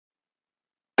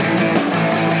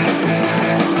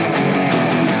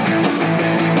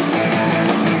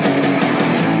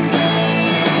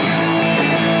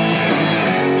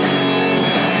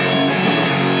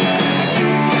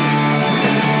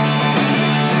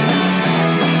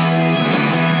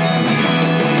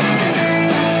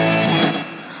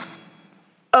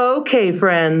Okay,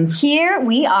 friends. Here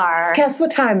we are. Guess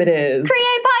what time it is?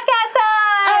 Create Podcast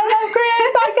time! I love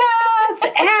Create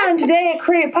Podcast! And today at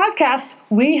Create Podcast,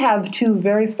 we have two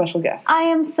very special guests. I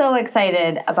am so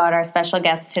excited about our special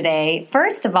guest today.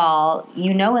 First of all,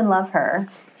 you know and love her.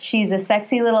 She's a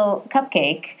sexy little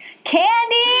cupcake. Candy!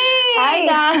 Hi,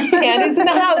 guys. Candy's in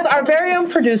the house, our very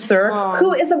own producer,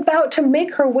 who is about to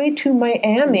make her way to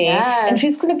Miami. Yes. And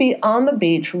she's going to be on the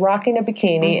beach rocking a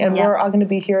bikini, and we're all going to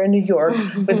be here in New York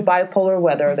with bipolar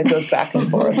weather that goes back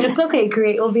and forth. It's okay,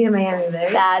 Create will be in Miami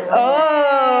there. That's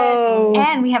Oh!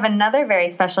 And we have another very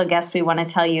special guest we want to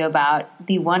tell you about,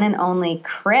 the one and only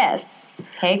Chris.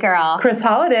 Hey, girl. Chris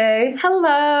Holiday.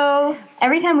 Hello.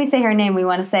 Every time we say her name, we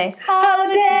want to say,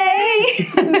 Holiday!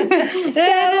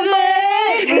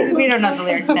 we don't know the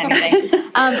lyrics to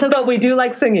anything. But we do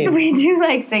like singing. We do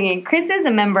like singing. Chris is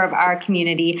a member of our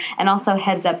community and also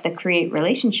heads up the Create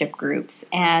relationship groups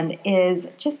and is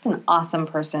just an awesome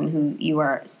person who you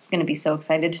are going to be so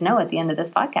excited to know at the end of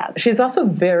this podcast. She's also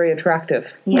very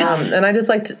attractive. Yeah. And I just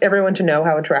like everyone to know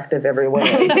how attractive everyone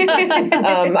is.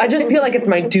 I just feel like it's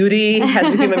my duty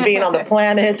as a human being on the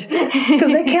planet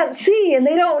because they can't see and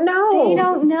they don't know. They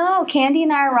don't know. Candy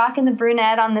and I are rocking the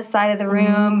brunette on this side of the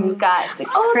room. We've got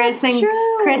Chris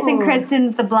and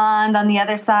Kristen, the blonde, on the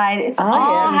other side. It's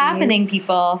all happening,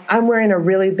 people. I'm wearing a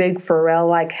really big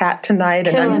Pharrell-like hat tonight,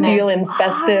 and I'm feeling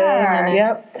festive.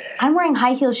 Yep. I'm wearing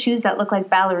high heel shoes that look like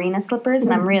ballerina slippers,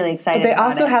 and I'm really excited. But they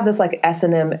about also it. have this like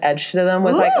S&M edge to them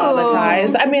with like all the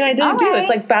ties. I mean, I do. right. It's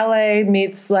like ballet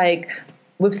meets like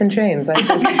whips and chains. I think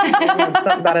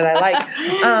something about it I like.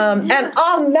 And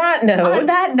on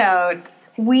that note,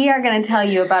 we are going to tell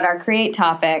you about our Create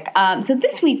topic. So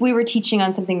this week we were teaching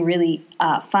on something really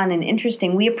fun and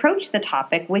interesting. We approached the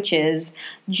topic, which is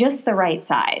just the right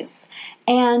size.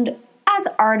 And as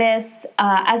artists,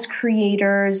 as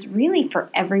creators, really for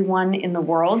everyone in the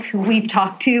world who we've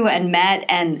talked to and met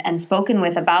and spoken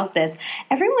with about this,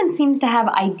 everyone seems to have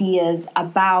ideas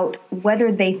about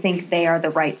whether they think they are the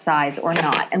right size or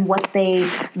not, and what they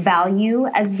value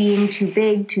as being too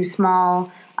big, too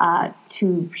small,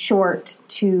 too short,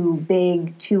 too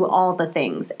big, too all the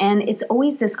things. And it's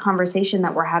always this conversation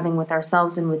that we're having with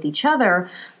ourselves and with each other,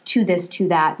 to this, to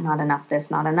that, not enough this,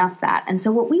 not enough that. And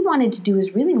so what we wanted to do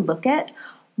is really look at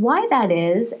why that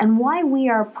is and why we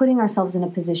are putting ourselves in a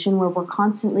position where we're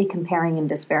constantly comparing and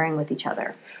despairing with each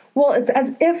other. well, it's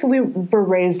as if we were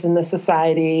raised in this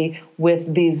society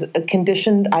with these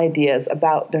conditioned ideas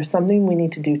about there's something we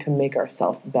need to do to make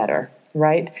ourselves better,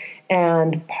 right?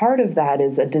 And part of that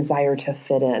is a desire to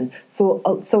fit in. So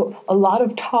a lot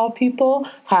of tall people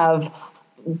have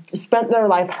spent their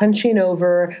life hunching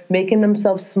over, making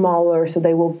themselves smaller so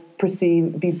they will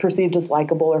be perceived as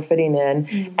likable or fitting in.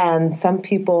 Mm-hmm. And some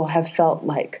people have felt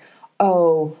like,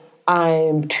 oh,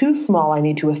 I'm too small, I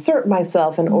need to assert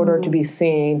myself in order to be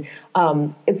seen.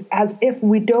 It's as if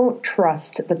we don't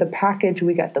trust that the package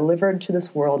we got delivered to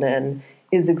this world in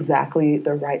is exactly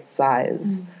the right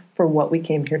size for what we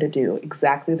came here to do,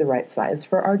 exactly the right size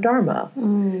for our dharma.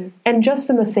 And just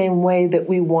in the same way that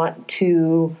we want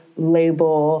to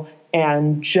label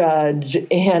and judge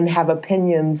and have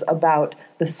opinions about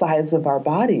the size of our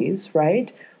bodies,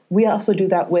 right? We also do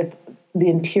that with the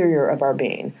interior of our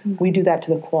being. We do that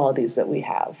to the qualities that we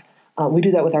have. We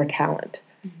do that with our talent.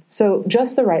 So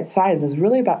just the right size is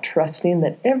really about trusting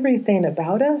that everything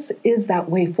about us is that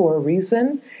way for a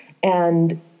reason.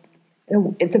 And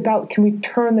it's about, can we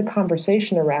turn the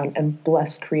conversation around and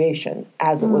bless creation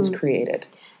as it was created?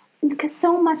 Because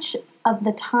so much of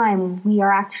the time we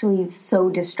are actually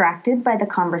so distracted by the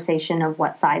conversation of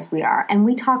what size we are. And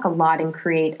we talk a lot and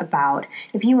Create about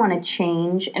if you want to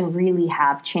change and really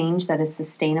have change that is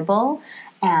sustainable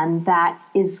and that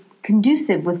is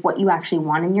conducive with what you actually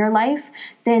want in your life,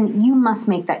 then you must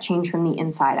make that change from the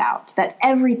inside out, that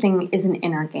everything is an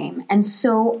inner game. And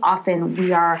so often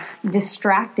we are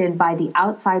distracted by the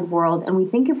outside world, and we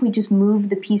think if we just move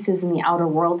the pieces in the outer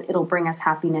world, it'll bring us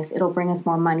happiness, it'll bring us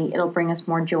more money, it'll bring us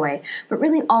more joy. But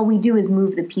really all we do is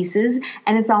move the pieces,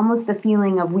 and it's almost the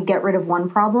feeling of we get rid of one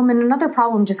problem and another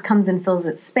problem just comes and fills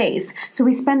its space. So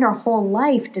we spend our whole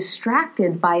life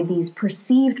distracted by these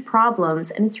perceived problems,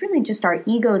 and it's really just our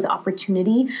ego's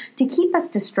opportunity to keep us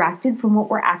distracted from what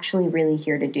we're actually really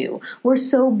here to do. We're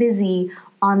so busy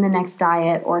on the next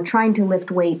diet or trying to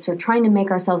lift weights or trying to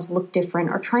make ourselves look different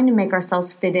or trying to make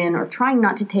ourselves fit in or trying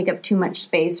not to take up too much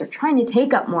space or trying to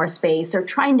take up more space or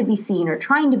trying to be seen or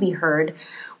trying to be heard,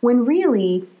 when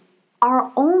really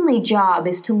our only job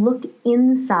is to look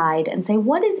inside and say,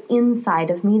 what is inside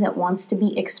of me that wants to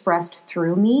be expressed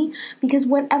through me? Because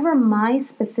whatever my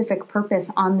specific purpose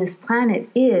on this planet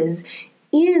is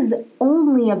is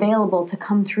only available to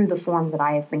come through the form that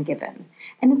I have been given.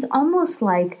 And it's almost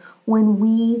like when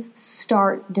we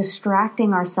start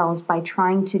distracting ourselves by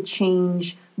trying to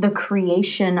change the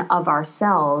creation of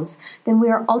ourselves, then we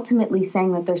are ultimately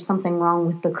saying that there's something wrong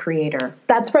with the creator.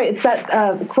 That's right. It's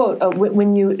that quote,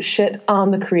 when you shit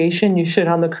on the creation, you shit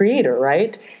on the creator,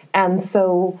 right? And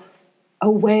so a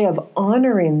way of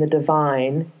honoring the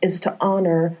divine is to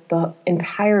honor the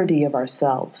entirety of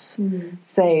ourselves.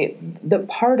 Say that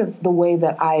part of the way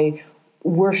that I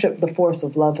worship the force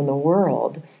of love in the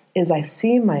world is I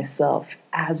see myself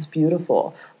as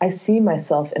beautiful. I see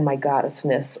myself in my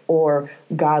goddessness or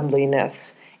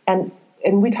godliness. And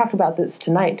we talked about this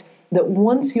tonight, that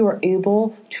once you are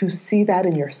able to see that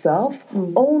in yourself,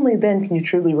 only then can you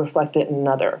truly reflect it in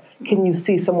another. Can you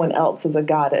see someone else as a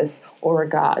goddess or a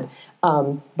god?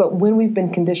 But when we've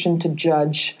been conditioned to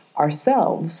judge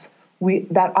ourselves,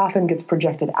 that often gets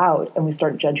projected out, and we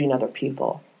start judging other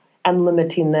people and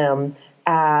limiting them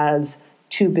as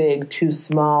too big, too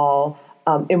small,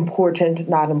 important,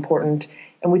 not important.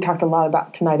 And we talked a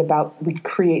lot tonight about we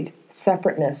create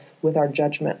separateness with our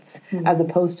judgments as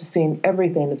opposed to seeing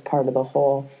everything as part of the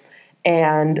whole.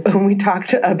 And we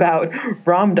talked about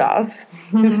Ram Dass,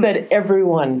 who said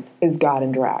everyone is God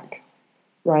in drag.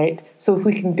 Right? So if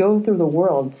we can go through the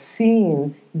world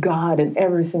seeing God in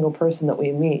every single person that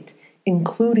we meet,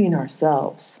 including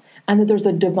ourselves, and that there's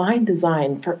a divine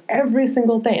design for every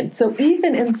single thing. So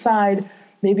even inside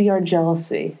maybe our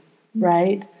jealousy,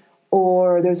 right?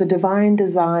 Or there's a divine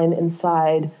design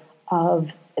inside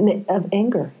of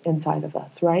anger inside of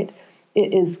us, right?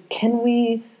 It is, can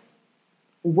we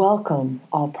welcome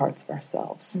all parts of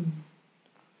ourselves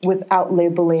without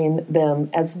labeling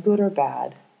them as good or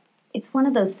bad? It's one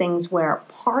of those things where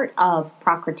part of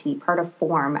Prakriti, part of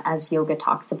form, as yoga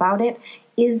talks about it,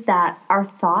 is that our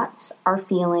thoughts, our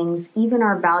feelings, even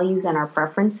our values and our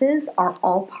preferences are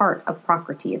all part of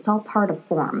Prakriti. It's all part of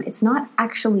form. It's not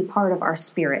actually part of our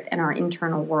spirit and our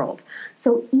internal world.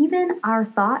 So even our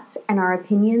thoughts and our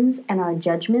opinions and our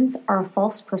judgments are a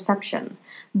false perception.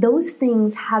 Those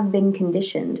things have been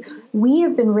conditioned. We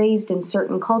have been raised in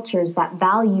certain cultures that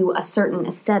value a certain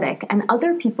aesthetic, and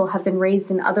other people have been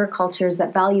raised in other cultures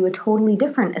that value a totally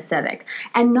different aesthetic.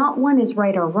 And not one is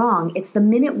right or wrong. It's the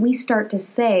minute we start to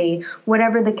say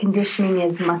whatever the conditioning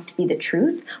is must be the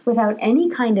truth without any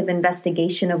kind of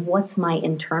investigation of what's my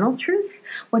internal truth,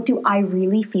 what do I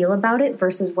really feel about it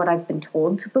versus what I've been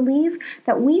told to believe,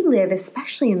 that we live,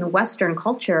 especially in the Western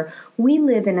culture, we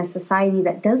live in a society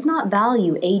that does not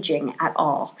value aging at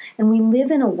all. And we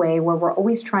live in a way where we're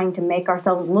always trying to make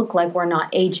ourselves look like we're not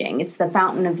aging. It's the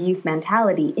fountain of youth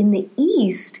mentality. In the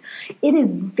East, it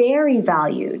is very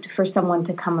valued for someone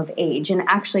to come of age. And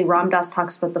actually, Ram Dass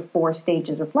talks about the 4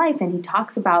 stages of life, and he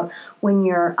talks about when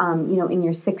you're, in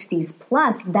your 60s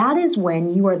plus, that is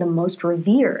when you are the most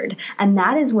revered. And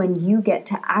that is when you get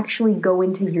to actually go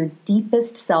into your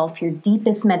deepest self, your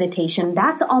deepest meditation.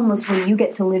 That's almost when you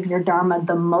get to live your Dharma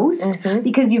the most,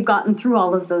 because you've gotten through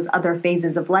all of those other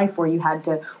phases of life where you had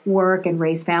to work and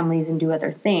raise families and do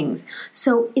other things.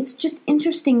 So it's just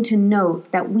interesting to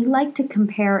note that we like to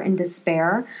compare and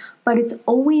despair, but it's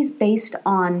always based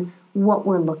on what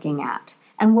we're looking at.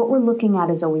 And what we're looking at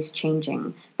is always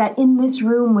changing. That in this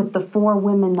room with the 4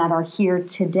 women that are here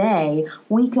today,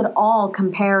 we could all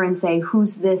compare and say,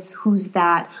 who's this, who's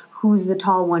that, who's the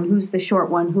tall one, who's the short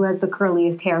one, who has the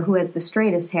curliest hair, who has the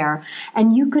straightest hair.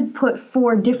 And you could put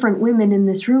 4 different women in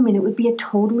this room and it would be a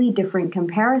totally different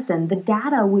comparison. The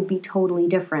data would be totally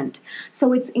different.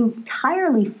 So it's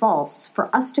entirely false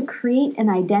for us to create an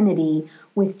identity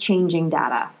with changing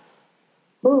data.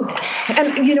 Ooh.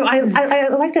 And, I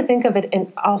like to think of it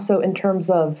also in terms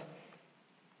of,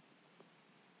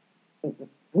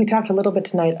 we talked a little bit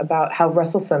tonight about how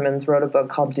Russell Simmons wrote a book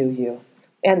called Do You.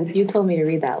 And you told me to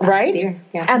read that last year.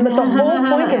 Yes. And the whole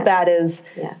point of that is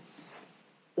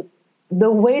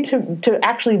the way to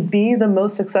actually be the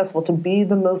most successful, to be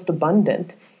the most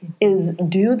abundant, is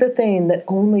do the thing that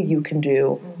only you can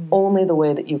do, only the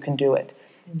way that you can do it.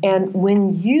 And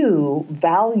when you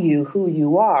value who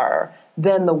you are,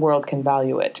 then the world can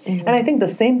value it. And I think the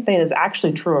same thing is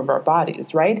actually true of our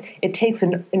bodies, right? It takes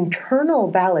an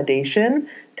internal validation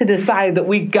to decide that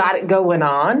we got it going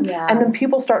on, and then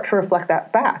people start to reflect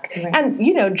that back. Right.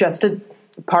 And, just a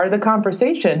part of the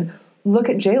conversation, look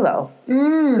at J-Lo,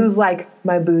 who's like,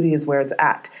 my booty is where it's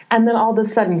at. And then all of a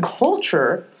sudden,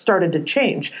 culture started to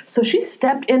change. So she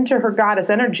stepped into her goddess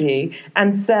energy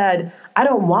and said, I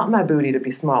don't want my booty to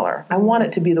be smaller. I want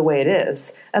it to be the way it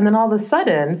is. And then all of a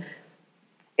sudden,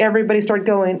 everybody started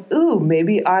going, ooh,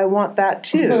 maybe I want that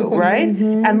too, right?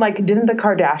 And like, didn't the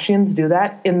Kardashians do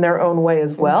that in their own way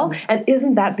as well? And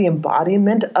isn't that the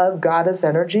embodiment of goddess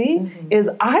energy? Is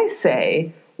I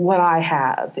say, what I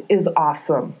have is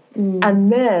awesome.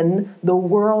 And then the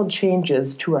world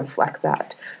changes to reflect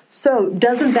that. So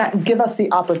doesn't that give us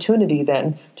the opportunity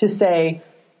then to say,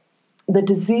 the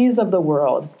disease of the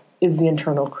world is the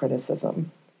internal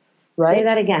criticism, right? Say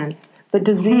that again. The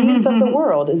disease of the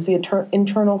world is the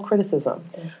internal criticism.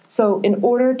 So in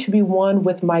order to be one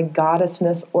with my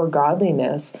goddessness or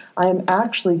godliness, I am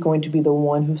actually going to be the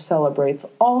one who celebrates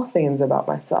all things about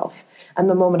myself. And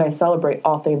the moment I celebrate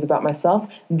all things about myself,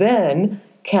 then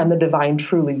can the divine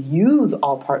truly use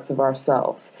all parts of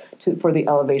ourselves for the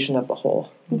elevation of the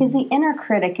whole. Because the inner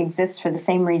critic exists for the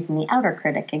same reason the outer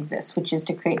critic exists, which is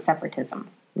to create separatism.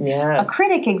 Yes. A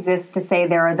critic exists to say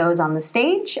there are those on the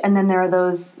stage, and then there are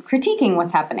those critiquing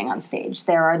what's happening on stage.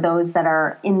 There are those that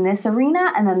are in this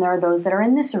arena, and then there are those that are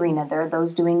in this arena. There are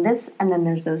those doing this, and then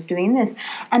there's those doing this.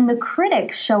 And the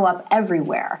critics show up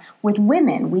everywhere. With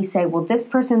women, we say, well, this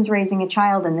person's raising a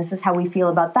child, and this is how we feel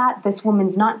about that. This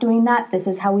woman's not doing that. This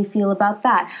is how we feel about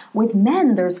that. With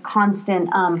men, there's constant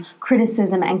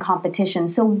criticism and competition.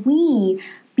 So we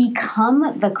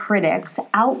become the critics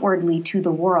outwardly to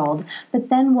the world, but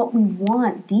then what we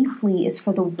want deeply is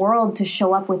for the world to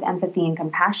show up with empathy and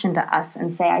compassion to us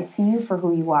and say, I see you for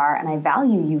who you are and I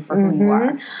value you for who you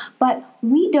are. But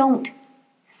we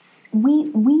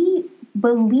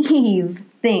believe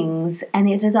things, and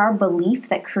it is our belief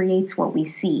that creates what we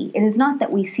see. It is not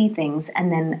that we see things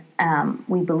and then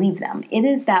we believe them. It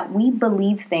is that we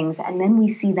believe things and then we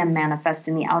see them manifest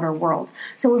in the outer world.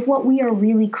 So if what we are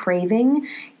really craving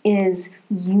is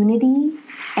unity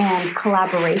and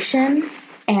collaboration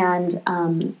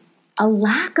and a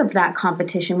lack of that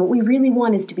competition, what we really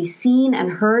want is to be seen and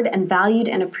heard and valued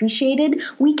and appreciated.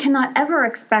 We cannot ever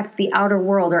expect the outer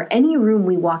world or any room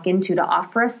we walk into to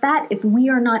offer us that if we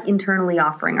are not internally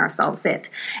offering ourselves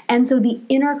it. And so the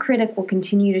inner critic will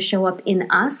continue to show up in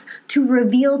us to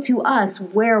reveal to us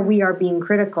where we are being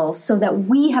critical so that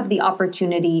we have the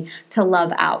opportunity to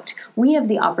love out. We have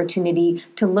the opportunity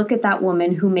to look at that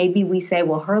woman who maybe we say,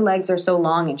 well, her legs are so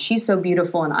long and she's so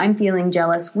beautiful and I'm feeling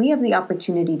jealous. We have the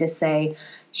opportunity to say,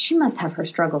 she must have her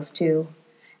struggles too.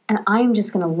 And I'm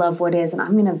just going to love what is, and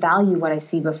I'm going to value what I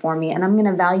see before me, and I'm going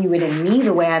to value it in me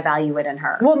the way I value it in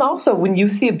her. Well, and also, when you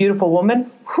see a beautiful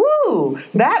woman, whoo,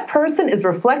 that person is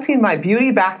reflecting my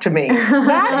beauty back to me.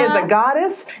 That is a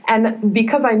goddess, and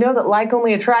because I know that like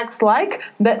only attracts like,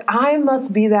 that I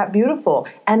must be that beautiful.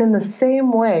 And in the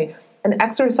same way, an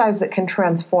exercise that can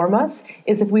transform us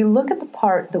is if we look at the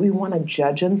part that we want to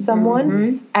judge in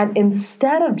someone, and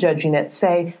instead of judging it,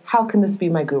 say, how can this be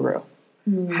my guru?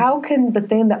 How can the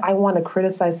thing that I want to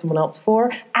criticize someone else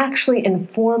for actually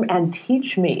inform and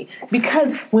teach me?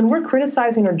 Because when we're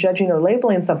criticizing or judging or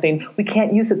labeling something, we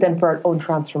can't use it then for our own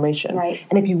transformation. Right.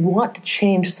 And if you want to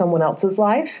change someone else's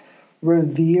life,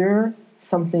 revere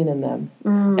something in them.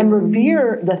 And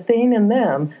revere the thing in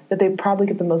them that they probably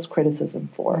get the most criticism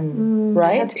for.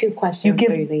 Right? I have two questions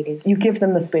for you ladies. You give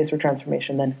them the space for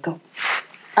transformation, then go.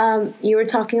 You were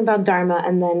talking about Dharma,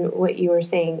 and then what you were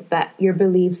saying, that your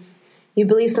beliefs, you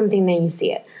believe something, then you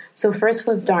see it. So first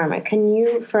with Dharma, can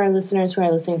you, for our listeners who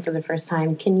are listening for the first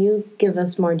time, can you give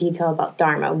us more detail about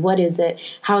Dharma? What is it?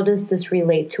 How does this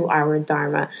relate to our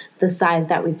Dharma, the size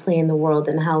that we play in the world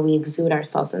and how we exude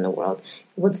ourselves in the world?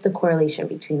 What's the correlation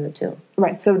between the two?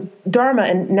 Right. So Dharma,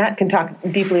 and Nat can talk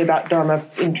deeply about Dharma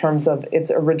in terms of its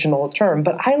original term,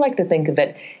 but I like to think of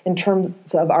it in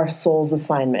terms of our soul's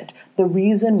assignment, the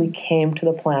reason we came to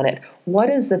the planet. What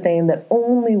is the thing that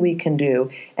only we can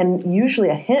do? And usually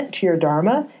a hint to your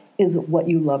Dharma is what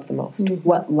you love the most,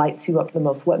 what lights you up the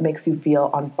most, what makes you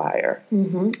feel on fire.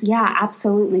 Yeah,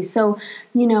 absolutely. So,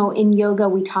 in yoga,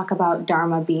 we talk about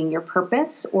Dharma being your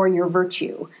purpose or your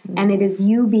virtue. And it is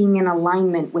you being in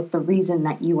alignment with the reason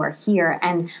that you are here.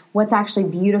 And what's actually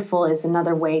beautiful is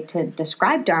another way to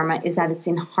describe Dharma is that it's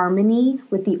in harmony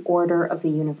with the order of the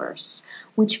universe,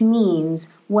 which means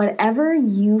whatever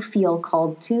you feel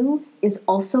called to is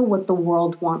also what the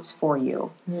world wants for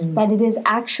you. That it is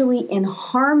actually in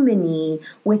harmony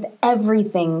with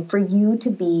everything for you to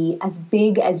be as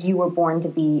big as you were born to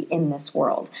be in this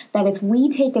world. That if we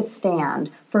take a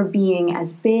stand for being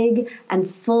as big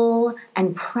and full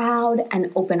and proud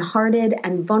and open-hearted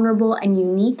and vulnerable and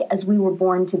unique as we were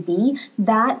born to be,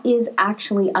 that is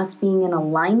actually us being in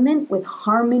alignment with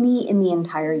harmony in the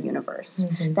entire universe.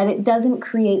 That it doesn't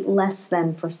create less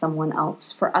than for someone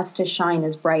else, for us to shine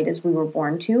as bright as we were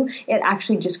born to. It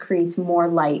actually just creates more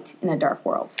light in a dark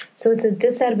world. So it's a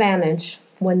disadvantage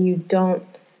when you don't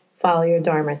follow your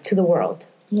dharma to the world?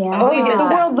 Yeah. Oh, yeah,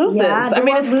 the world loses. Yeah, the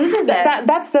world loses it.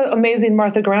 That's the amazing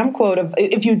Martha Graham quote of,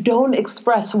 if you don't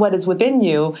express what is within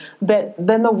you,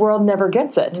 then the world never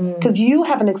gets it. Because you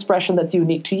have an expression that's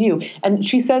unique to you. And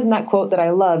she says in that quote that I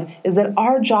love, is that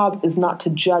our job is not to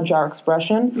judge our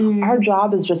expression. Our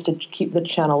job is just to keep the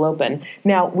channel open.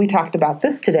 Now, we talked about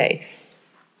this today.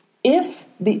 If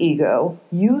the ego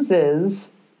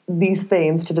uses these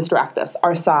things to distract us,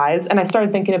 our size. And I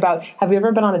started thinking about, have you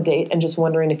ever been on a date and just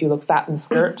wondering if you look fat in the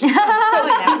skirt? You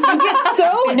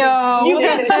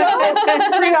get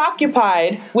so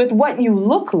preoccupied with what you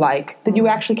look like that you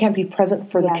actually can't be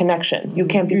present for the connection. You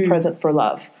can't be present for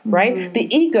love, right? The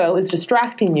ego is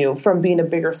distracting you from being a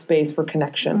bigger space for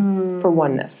connection, for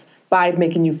oneness, by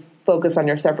making you focus on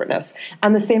your separateness.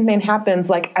 And the same thing happens,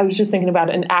 like I was just thinking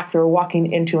about an actor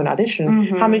walking into an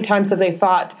audition. How many times have they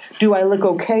thought, do I look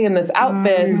okay in this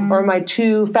outfit, or am I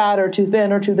too fat or too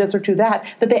thin or too this or too that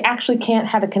they actually can't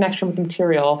have a connection with the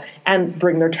material and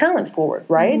bring their talent forward,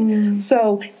 right?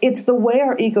 So it's the way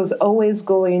our ego's always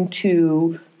going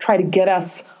to try to get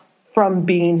us from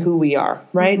being who we are,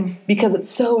 right? Because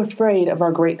it's so afraid of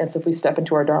our greatness if we step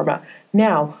into our dharma.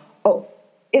 Now,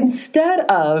 instead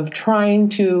of trying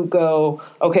to go,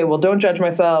 okay, well, don't judge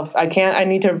myself. I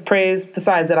need to praise the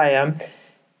size that I am.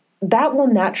 That will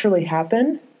naturally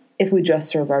happen if we just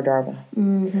serve our dharma.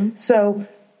 So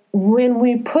when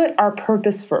we put our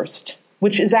purpose first,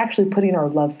 which is actually putting our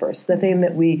love first, the thing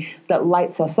that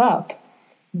lights us up,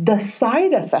 the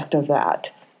side effect of that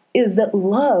is that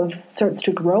love starts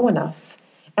to grow in us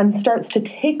and starts to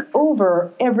take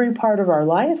over every part of our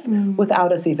life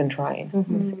without us even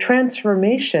trying.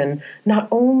 Transformation, not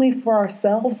only for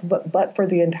ourselves, but for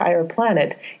the entire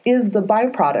planet, is the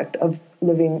byproduct of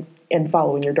living and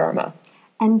following your dharma.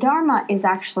 And dharma is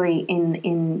actually,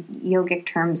 in yogic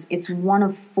terms, it's one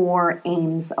of 4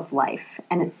 aims of life.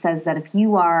 And it says that if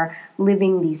you are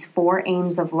living these 4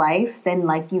 aims of life, then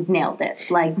like you've nailed it.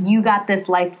 Like you got this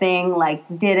life thing, like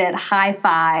did it, high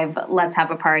five, let's have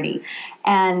a party.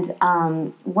 And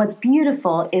what's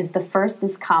beautiful is the first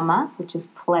is kama, which is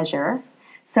pleasure.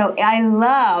 So I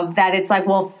love that it's like,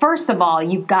 well, first of all,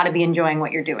 you've got to be enjoying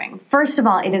what you're doing. First of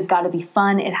all, it has got to be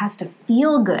fun. It has to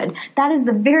feel good. That is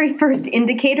the very first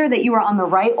indicator that you are on the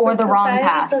right or the wrong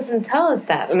path. Society doesn't tell us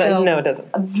that. No, it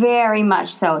doesn't. Very much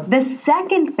so. The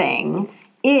second thing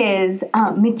is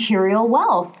material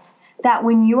wealth. That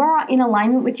when you are in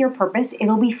alignment with your purpose,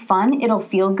 it'll be fun, it'll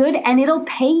feel good, and it'll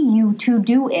pay you to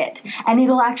do it. And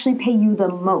it'll actually pay you the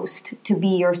most to be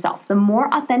yourself. The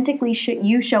more authentically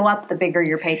you show up, the bigger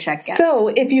your paycheck gets. So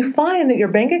if you find that your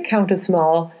bank account is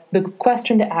small, the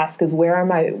question to ask is, where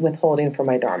am I withholding for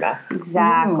my dharma?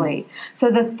 Exactly. So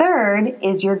the third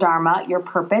is your dharma, your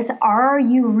purpose. Are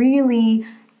you really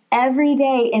every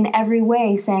day in every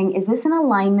way saying, is this in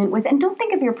alignment with, and don't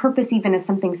think of your purpose even as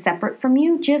something separate from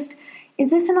you, just, is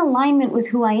this in alignment with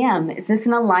who I am? Is this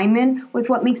in alignment with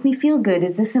what makes me feel good?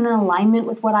 Is this in alignment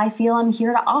with what I feel I'm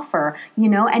here to offer? You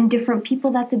know, and different people,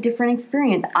 that's a different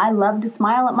experience. I love to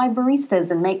smile at my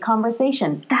baristas and make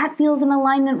conversation. That feels in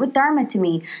alignment with dharma to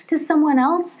me. To someone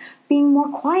else, being more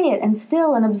quiet and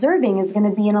still and observing is going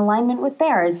to be in alignment with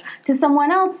theirs. To someone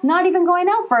else, not even going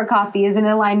out for a coffee is in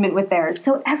alignment with theirs.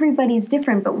 So everybody's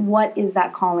different, but what is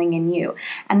that calling in you?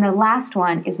 And the last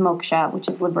one is moksha, which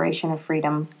is liberation or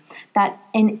freedom. That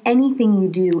in anything you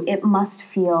do, it must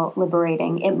feel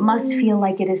liberating. It must feel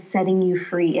like it is setting you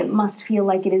free. It must feel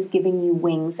like it is giving you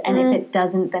wings. And if it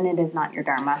doesn't, then it is not your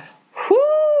dharma.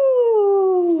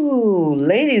 Whoo!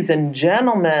 Ladies and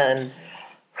gentlemen.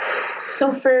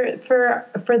 So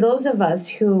for those of us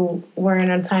who were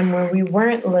in a time where we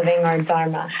weren't living our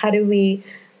dharma, how do we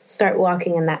start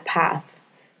walking in that path?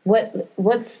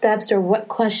 What steps or what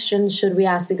questions should we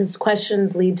ask? Because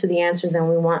questions lead to the answers, and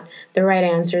we want the right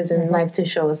answers in life to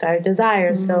show us our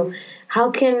desires. So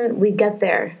how can we get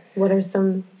there? What are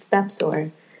some steps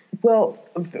or? Well,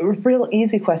 a real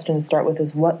easy question to start with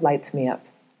is, what lights me up?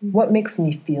 What makes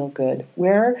me feel good?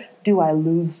 Where do I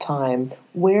lose time?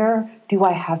 Where do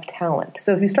I have talent?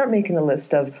 So if you start making a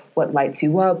list of what lights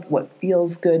you up, what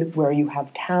feels good, where you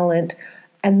have talent,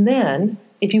 and then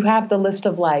if you have the list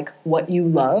of like what you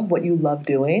love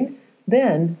doing,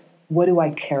 then what do I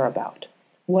care about?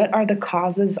 What are the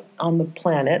causes on the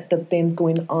planet, the things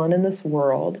going on in this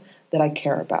world that I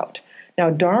care about?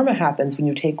 Now, dharma happens when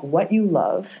you take what you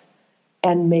love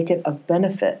and make it of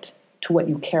benefit to what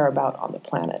you care about on the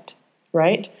planet,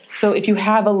 right? So if you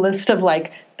have a list of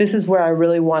like, this is where I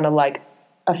really want to like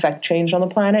affect change on the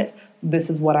planet, this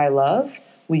is what I love,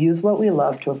 we use what we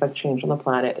love to affect change on the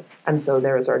planet, and so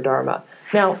there is our dharma.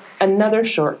 Now, another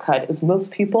shortcut is most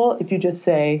people, if you just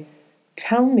say,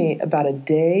 Tell me about a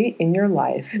day in your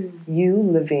life you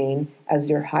living as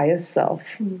your highest self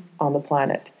on the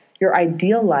planet, your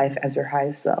ideal life as your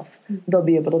highest self. They'll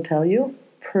be able to tell you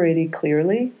pretty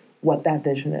clearly what that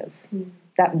vision is.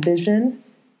 That vision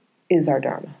is our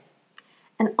Dharma.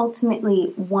 And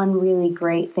ultimately, one really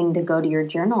great thing to go to your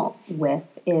journal with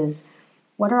is,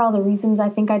 what are all the reasons I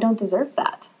think I don't deserve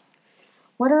that?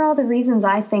 What are all the reasons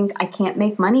I think I can't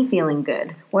make money feeling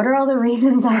good? What are all the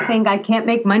reasons I think I can't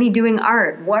make money doing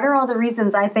art? What are all the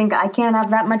reasons I think I can't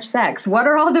have that much sex? What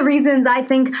are all the reasons I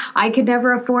think I could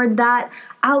never afford that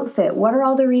outfit? What are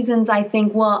all the reasons I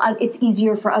think, well, it's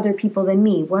easier for other people than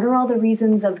me? What are all the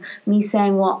reasons of me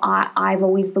saying, well, I've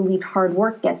always believed hard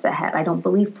work gets ahead. I don't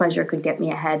believe pleasure could get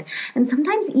me ahead. And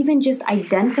sometimes even just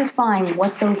identifying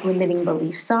what those limiting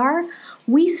beliefs are,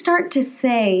 we start to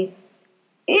say,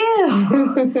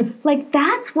 ew, like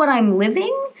that's what I'm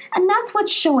living and that's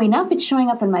what's showing up. It's showing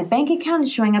up in my bank account.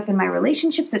 It's showing up in my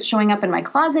relationships. It's showing up in my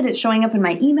closet. It's showing up in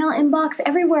my email inbox.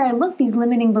 Everywhere I look, these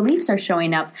limiting beliefs are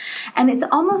showing up. And it's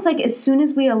almost like as soon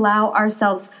as we allow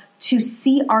ourselves to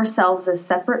see ourselves as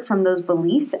separate from those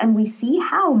beliefs and we see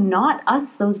how not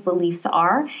us those beliefs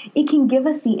are, it can give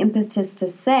us the impetus to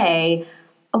say,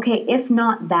 okay, if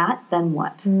not that, then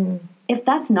what? If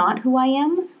that's not who I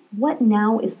am, what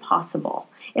now is possible?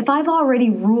 If I've already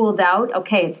ruled out,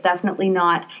 okay, it's definitely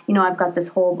not, I've got this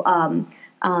whole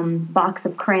box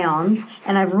of crayons,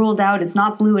 and I've ruled out it's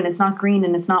not blue, and it's not green,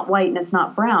 and it's not white, and it's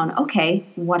not brown. Okay,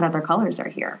 what other colors are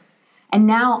here? And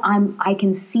now I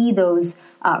can see those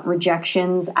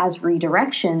rejections as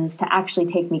redirections to actually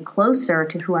take me closer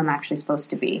to who I'm actually supposed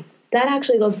to be. That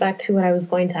actually goes back to what I was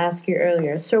going to ask you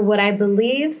earlier. So what I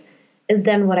believe is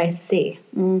then what I see.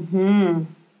 Mm-hmm.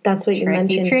 That's what you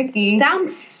mentioned. Tricky.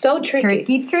 Sounds so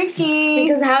tricky. Tricky.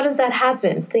 Because how does that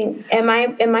happen? Am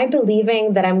I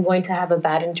believing that I'm going to have a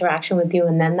bad interaction with you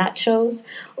and then that shows?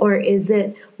 Or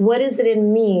what is it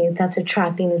in me that's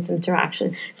attracting this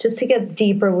interaction? Just to get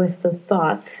deeper with the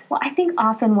thought. Well, I think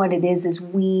often what it is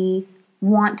we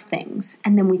want things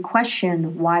and then we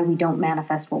question why we don't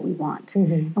manifest what we want.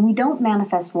 And we don't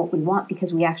manifest what we want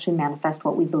because we actually manifest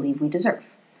what we believe we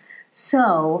deserve.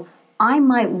 So I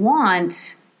might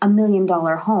want $1 million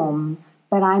home,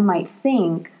 but I might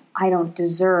think I don't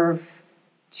deserve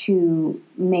to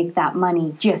make that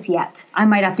money just yet. I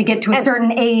might have to get to a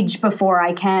certain age before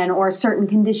I can, or certain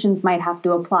conditions might have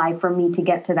to apply for me to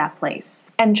get to that place.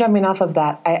 And jumping off of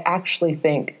that, I actually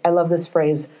think, I love this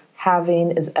phrase,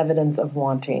 having is evidence of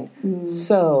wanting.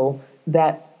 So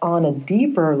that on a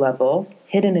deeper level,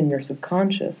 hidden in your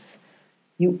subconscious,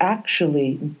 you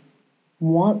actually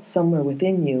want somewhere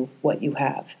within you what you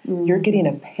have. You're getting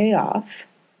a payoff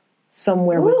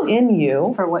somewhere within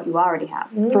you. For what you already have.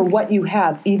 For what you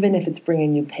have, even if it's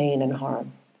bringing you pain and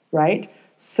harm, right?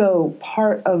 So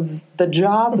part of the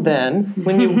job then,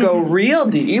 when you go real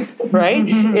deep, right,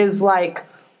 is like,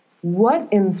 what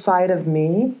inside of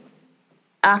me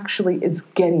actually is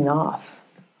getting off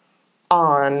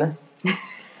on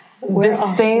this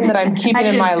thing that I'm keeping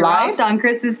in my life. On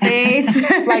Chris's face.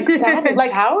 That is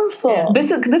powerful.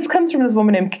 This comes from this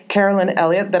woman named Carolyn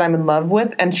Elliott that I'm in love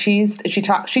with, and she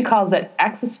calls it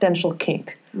existential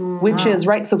kink, which is,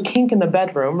 right, so kink in the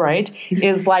bedroom, right,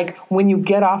 is like when you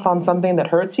get off on something that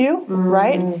hurts you,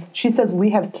 right? She says we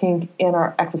have kink in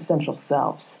our existential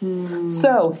selves.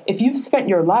 So if you've spent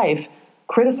your life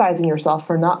criticizing yourself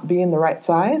for not being the right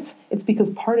size, it's because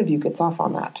part of you gets off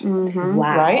on that.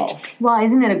 Wow. Right? Well,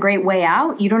 isn't it a great way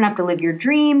out? You don't have to live your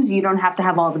dreams. You don't have to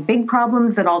have all the big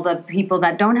problems that all the people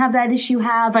that don't have that issue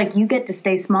have. Like, you get to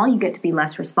stay small. You get to be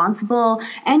less responsible.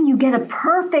 And you get a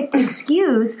perfect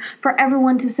excuse for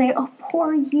everyone to say, oh,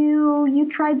 poor you. You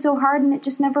tried so hard and it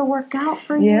just never worked out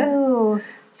for you.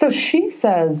 So she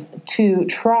says to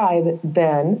try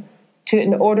then,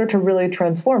 in order to really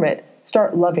transform it,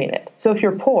 start loving it. So if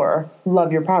you're poor,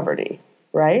 love your poverty,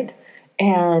 right?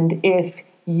 And if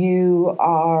you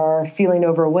are feeling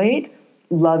overweight,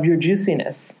 love your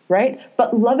juiciness, right?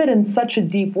 But love it in such a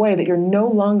deep way that you're no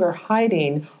longer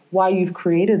hiding why you've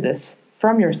created this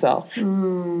from yourself.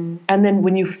 And then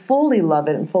when you fully love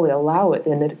it and fully allow it,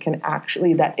 then it can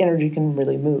actually, that energy can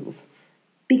really move.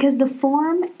 Because the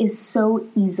form is so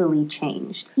easily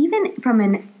changed, even from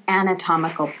an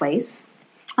anatomical place.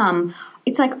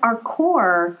 It's like our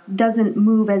core doesn't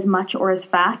move as much or as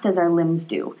fast as our limbs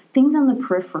do. Things on the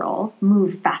peripheral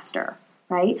move faster,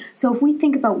 right? So if we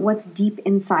think about what's deep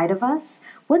inside of us,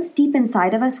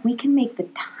 we can make the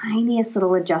tiniest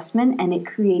little adjustment and it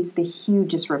creates the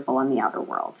hugest ripple in the outer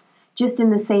world. Just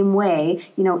in the same way,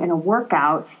 in a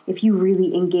workout, if you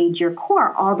really engage your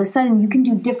core, all of a sudden you can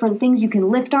do different things. You can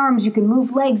lift arms, you can move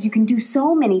legs, you can do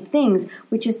so many things,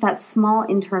 which is that small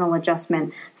internal adjustment.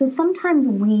 So sometimes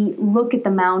we look at the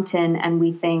mountain and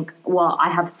we think, well, I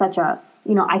have such a,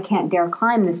 I can't dare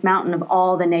climb this mountain of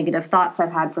all the negative thoughts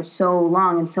I've had for so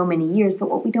long and so many years. But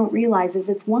what we don't realize is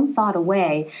it's one thought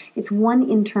away. It's one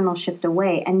internal shift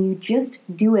away. And you just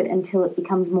do it until it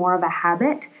becomes more of a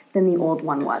habit than the old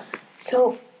one was.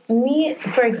 So me,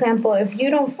 for example, if you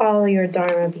don't follow your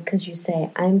Dharma because you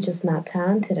say, I'm just not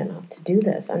talented enough to do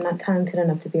this, I'm not talented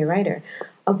enough to be a writer,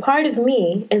 a part of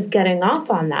me is getting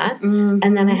off on that,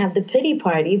 and then I have the pity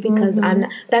party because I'm not,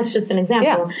 that's just an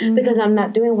example, because I'm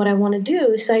not doing what I want to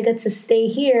do, so I get to stay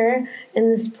here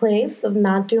in this place of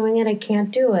not doing it, I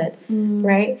can't do it,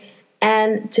 right?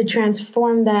 And to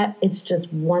transform that, it's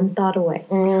just one thought away.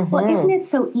 Well, isn't it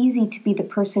so easy to be the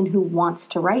person who wants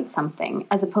to write something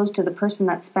as opposed to the person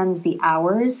that spends the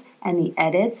hours and the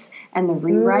edits and the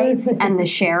rewrites and the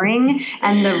sharing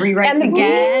and the rewrites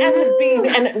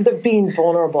again? And the being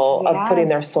vulnerable of putting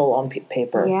their soul on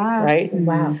paper, right?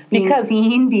 Wow. Being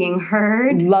seen, being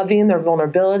heard. Loving their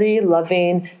vulnerability,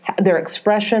 loving their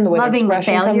expression, the way loving their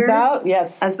expression the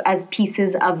failures comes out. As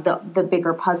pieces of the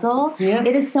bigger puzzle. Yeah.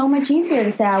 It is so much easier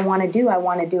to say, I want to do. We all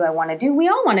want to do. I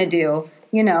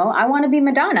want to be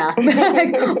Madonna.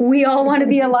 We all want to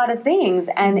be a lot of things,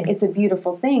 and it's a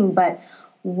beautiful thing. But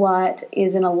what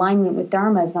is in alignment with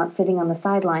Dharma is not sitting on the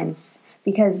sidelines.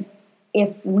 Because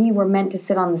if we were meant to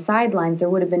sit on the sidelines, there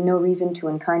would have been no reason to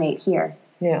incarnate here.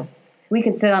 Yeah. We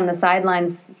could sit on the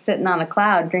sidelines, sitting on a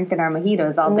cloud, drinking our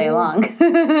mojitos all day long.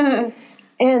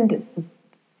 And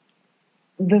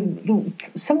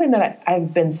something that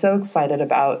I've been so excited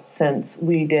about since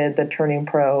we did the Turning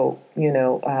Pro,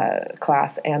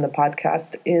 class and the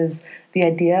podcast is the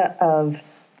idea of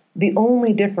the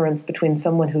only difference between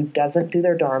someone who doesn't do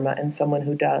their Dharma and someone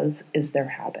who does is their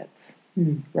habits,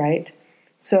 right?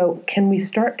 So can we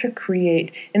start to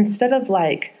create, instead of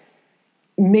like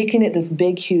making it this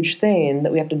big, huge thing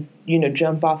that we have to,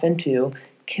 jump off into,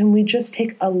 can we just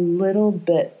take a little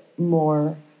bit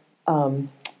more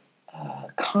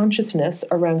consciousness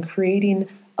around creating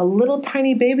a little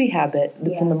tiny baby habit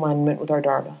that's in alignment with our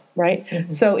Dharma, right?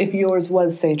 So if yours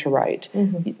was, say, to write,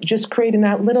 just creating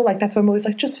that little, that's why I'm always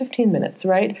just 15 minutes,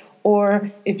 right?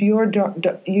 Or if you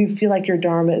feel like your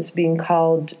Dharma is being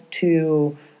called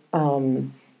to,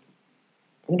 you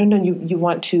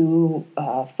want to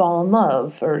fall in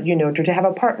love or, to have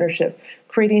a partnership,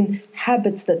 creating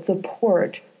habits that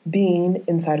support being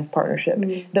inside of partnership,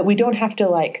 that we don't have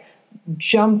to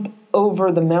jump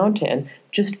over the mountain,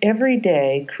 just every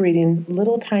day creating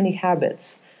little tiny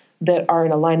habits that are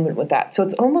in alignment with that. So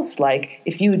it's almost like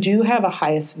if you do have a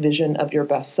highest vision of your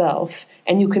best self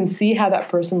and you can see how that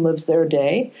person lives their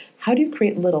day, how do you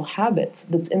create little habits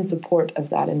that's in support of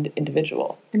that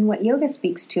individual? And what yoga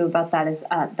speaks to about that is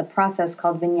the process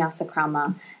called vinyasa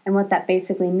krama. And what that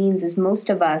basically means is most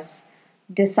of us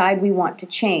decide we want to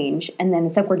change, and then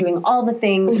it's like we're doing all the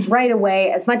things right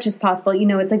away as much as possible.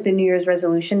 It's like the New Year's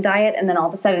resolution diet, and then all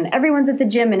of a sudden everyone's at the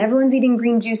gym and everyone's eating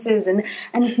green juices, and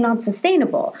it's not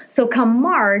sustainable. So come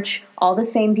March, all the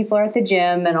same people are at the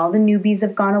gym and all the newbies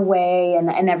have gone away and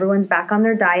everyone's back on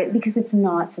their diet because it's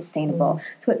not sustainable.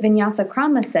 So what Vinyasa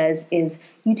Krama says is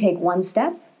you take one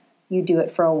step, you do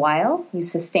it for a while, you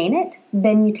sustain it,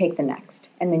 then you take the next.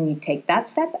 And then you take that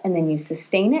step, and then you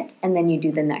sustain it, and then you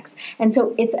do the next. And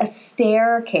so it's a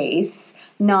staircase,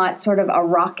 not sort of a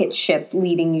rocket ship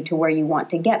leading you to where you want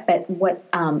to get. But what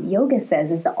yoga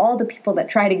says is that all the people that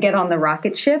try to get on the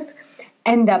rocket ship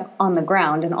end up on the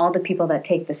ground, and all the people that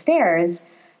take the stairs,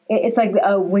 it's like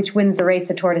which wins the race,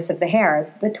 the tortoise or the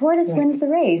hare. The tortoise wins the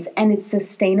race, and it's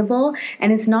sustainable,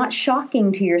 and it's not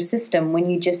shocking to your system when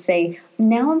you just say,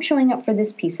 now I'm showing up for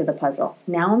this piece of the puzzle.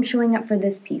 Now I'm showing up for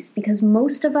this piece. Because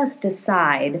most of us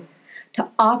decide to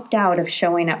opt out of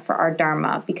showing up for our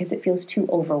Dharma because it feels too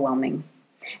overwhelming.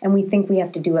 And we think we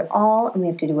have to do it all, and we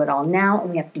have to do it all now,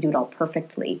 and we have to do it all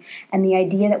perfectly. And the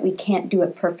idea that we can't do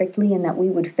it perfectly and that we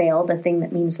would fail the thing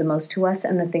that means the most to us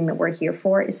and the thing that we're here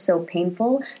for is so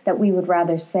painful that we would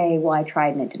rather say, well, I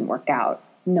tried and it didn't work out,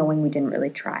 knowing we didn't really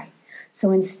try.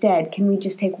 So instead, can we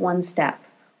just take one step,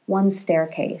 one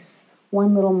staircase,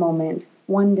 one little moment,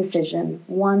 one decision,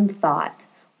 one thought,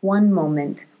 one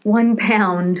moment, 1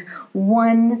 pound,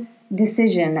 one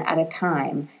decision at a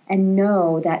time, and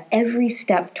know that every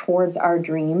step towards our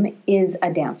dream is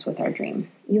a dance with our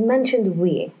dream. You mentioned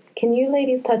we. Can you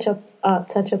ladies touch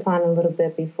upon a little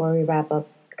bit before we wrap up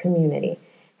community?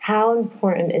 how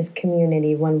important is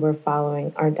community when we're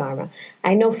following our Dharma?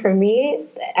 I know for me,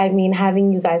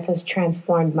 having you guys has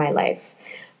transformed my life.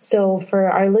 So for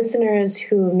our listeners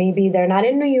who maybe they're not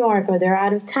in New York or they're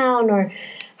out of town, or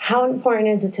how important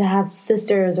is it to have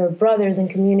sisters or brothers in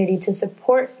community to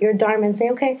support your Dharma and say,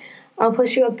 okay, I'll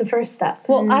push you up the first step?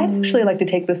 Well, I'd actually like to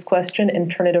take this question and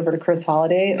turn it over to Chris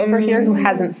Holiday over here, who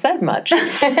hasn't said much. Who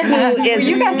is,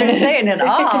 you guys are saying it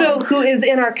all. So, who is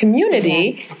in our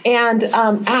community, and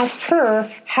ask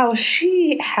her how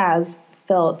she has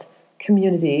felt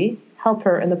community help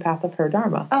her in the path of her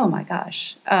Dharma. Oh my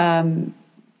gosh.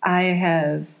 I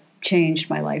have changed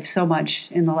my life so much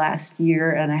in the last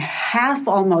year and a half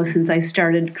almost since I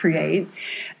started Create.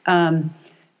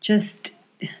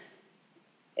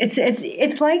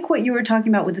 It's like what you were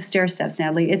talking about with the stair steps,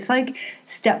 Natalie. It's like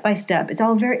step by step.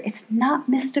 It's not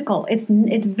mystical.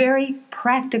 It's very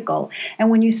practical.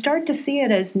 And when you start to see it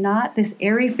as not this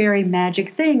airy-fairy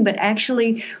magic thing, but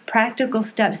actually practical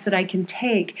steps that I can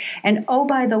take. And oh,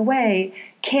 by the way,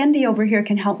 Candy over here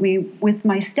can help me with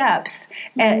my steps.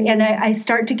 And I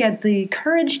start to get the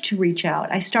courage to reach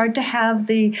out. I start to have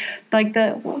what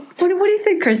do you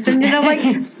think, Kristen? Do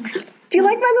you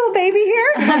like my little baby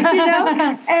here?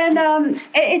 And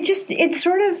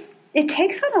it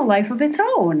takes on a life of its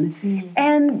own.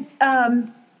 And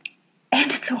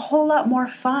it's a whole lot more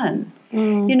fun.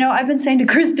 I've been saying to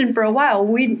Kristen for a while,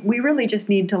 we really just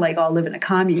need to all live in a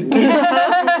commune.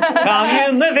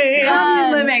 Commune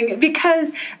living,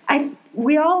 because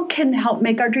we all can help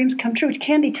make our dreams come true.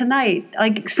 Candy, tonight,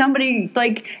 somebody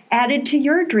added to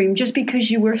your dream just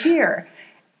because you were here.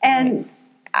 And right.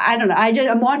 I don't know.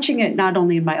 I'm watching it not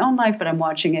only in my own life, but I'm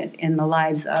watching it in the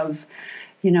lives of,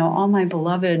 all my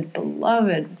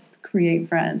beloved Create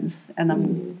friends. And I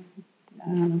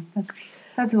don't know.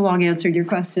 That's a long answer to your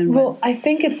question. Well, I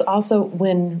think it's also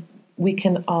when we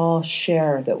can all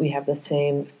share that we have the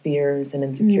same fears and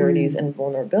insecurities and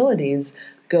vulnerabilities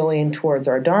going towards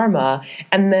our Dharma.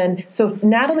 And then, so if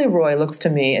Natalie Roy looks to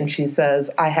me and she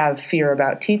says, I have fear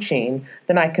about teaching,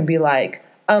 then I can be like,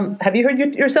 have you heard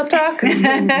yourself talk?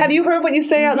 Have you heard what you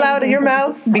say out loud in your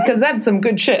mouth? Because that's some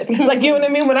good shit. You know what I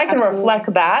mean? When I can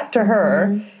reflect that to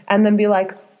her and then be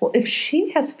like, well, if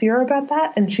she has fear about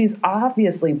that and she's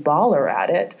obviously baller at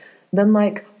it, then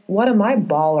what am I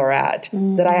baller at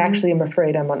that I actually am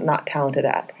afraid I'm not talented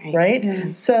at, right?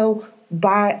 Mm-hmm. So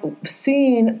by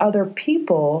seeing other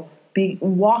people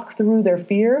walk through their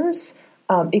fears,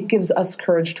 it gives us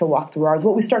courage to walk through ours.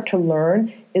 What we start to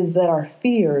learn is that our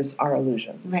fears are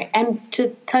illusions. Right. And to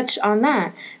touch on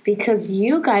that, because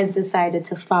you guys decided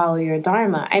to follow your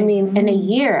Dharma. In a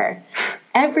year,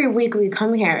 every week we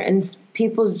come here and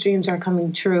people's dreams are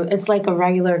coming true. It's like a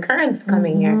regular occurrence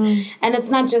coming here. And it's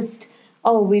not just,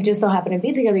 we just so happen to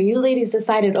be together. You ladies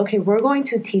decided, okay, we're going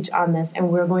to teach on this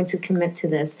and we're going to commit to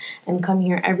this and come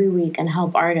here every week and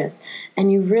help artists.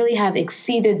 And you really have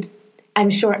exceeded, I'm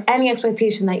sure, any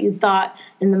expectation that you thought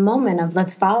in the moment of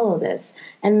let's follow this.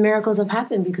 And miracles have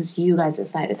happened because you guys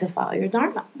decided to follow your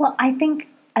Dharma. Well, I think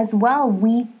as well,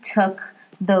 we took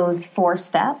those 4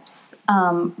 steps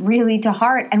really to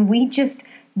heart, and we just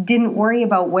didn't worry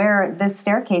about where this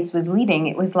staircase was leading.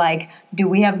 It was like, do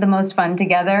we have the most fun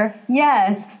together?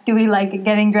 Yes. Do we like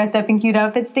getting dressed up in cute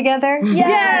outfits together?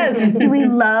 Yes. Do we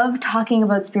love talking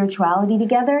about spirituality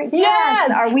together?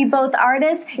 Yes. Are we both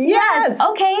artists? Yes.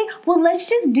 Okay. Well, let's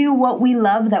just do what we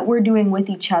love that we're doing with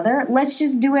each other. Let's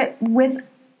just do it with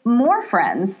more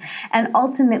friends. And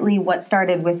ultimately, what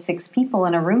started with 6 people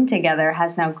in a room together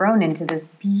has now grown into this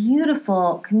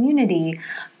beautiful community.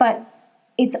 But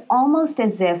it's almost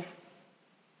as if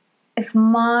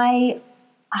my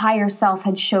higher self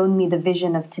had shown me the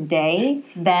vision of today,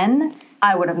 then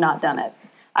I would have not done it.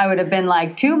 I would have been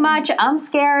like, too much, I'm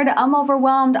scared, I'm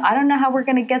overwhelmed, I don't know how we're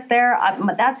going to get there.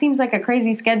 That seems like a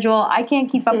crazy schedule. I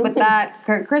can't keep up with that.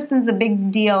 Kristen's a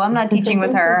big deal. I'm not teaching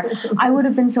with her. I would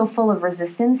have been so full of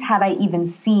resistance had I even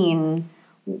seen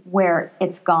where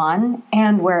it's gone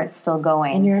and where it's still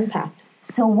going. And your impact.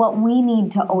 So what we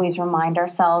need to always remind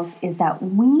ourselves is that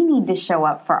we need to show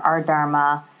up for our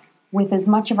Dharma with as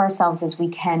much of ourselves as we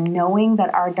can, knowing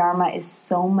that our Dharma is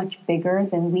so much bigger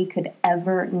than we could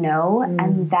ever know,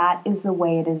 and that is the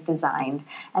way it is designed.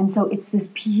 And so it's this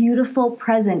beautiful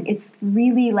present. It's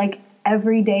really like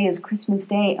every day is Christmas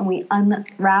Day, and we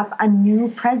unwrap a new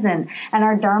present, and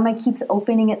our Dharma keeps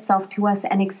opening itself to us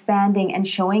and expanding and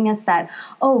showing us that,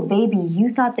 oh baby,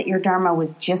 you thought that your Dharma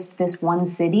was just this one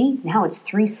city, now it's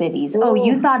 3 cities. Ooh. Oh,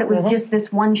 you thought it was just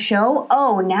this one show,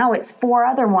 oh, now it's 4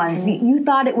 other ones. You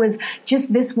thought it was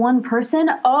just this one person,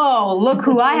 oh, look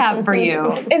who I have for you.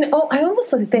 And I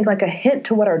almost think like a hint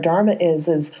to what our Dharma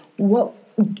is what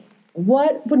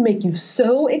what would make you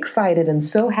so excited and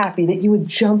so happy that you would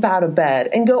jump out of bed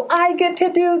and go, I get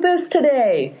to do this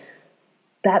today?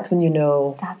 That's when you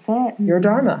know That's it. your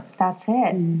Dharma, That's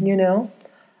it. you know?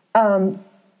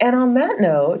 And on that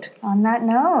note,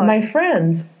 my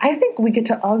friends, I think we get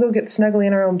to all go get snuggly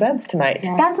in our own beds tonight.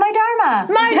 Yes. That's my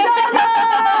Dharma. My Dharma!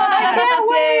 I can't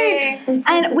wait!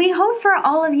 And we hope for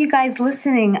all of you guys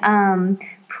listening,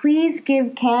 please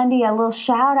give Candy a little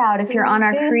shout out if you're on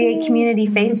our Create Community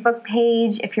Facebook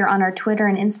page, if you're on our Twitter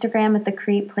and Instagram at the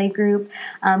Create Playgroup.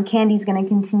 Candy's going to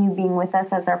continue being with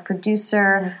us as our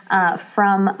producer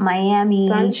from Miami.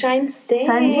 Sunshine State.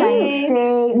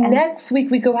 Next week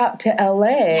we go out to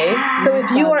LA. So if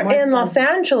you are in Los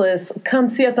Angeles, come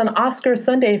see us on Oscar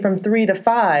Sunday from 3 to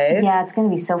 5. Yeah, it's going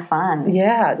to be so fun.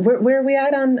 Yeah. Where are we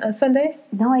at on Sunday?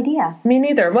 No idea. Me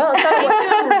neither. Well,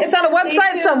 it's on a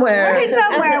website somewhere.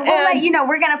 We'll let you know.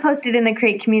 We're going to post it in the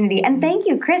Create Community. And thank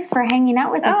you, Chris, for hanging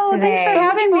out with us today. Thanks for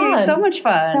having me. So much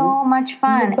fun. So much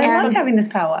fun. I love having this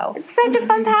powwow. It's such a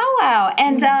fun powwow.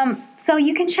 And so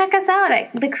you can check us out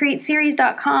at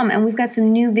thecreateseries.com. And we've got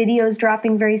some new videos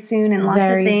dropping very soon and lots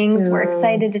of things we're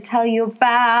excited to tell you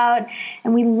about.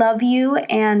 And we love you.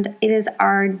 And it is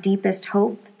our deepest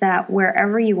hope that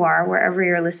wherever you are, wherever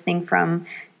you're listening from,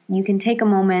 you can take a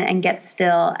moment and get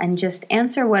still and just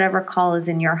answer whatever call is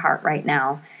in your heart right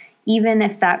now. Even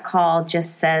if that call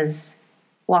just says,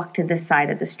 walk to this side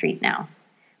of the street now.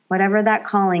 Whatever that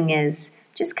calling is,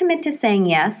 just commit to saying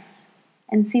yes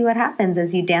and see what happens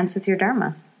as you dance with your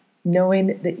Dharma.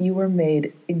 Knowing that you were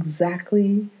made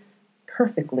exactly,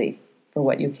 perfectly for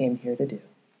what you came here to do.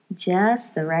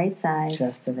 Just the right size.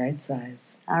 Just the right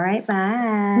size. All right,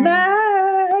 bye.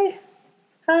 Bye.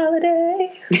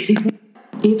 Holiday.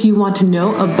 If you want to know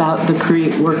about the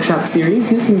Create Workshop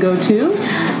Series, you can go to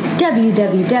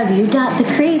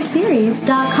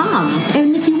www.thecreateseries.com.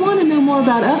 And if you want to know more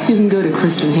about us, you can go to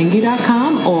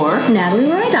KristenHenge.com or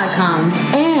NatalieRoy.com.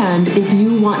 And if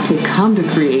you want to come to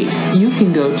Create, you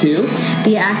can go to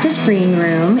the Actors Green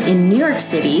Room in New York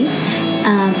City.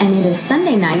 And it is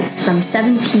Sunday nights from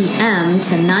 7 p.m.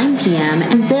 to 9 p.m.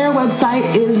 And their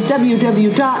website is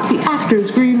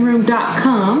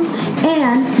www.theactorsgreenroom.com.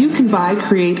 And you can buy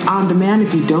Create on demand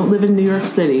if you don't live in New York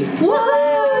City.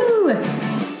 Woohoo!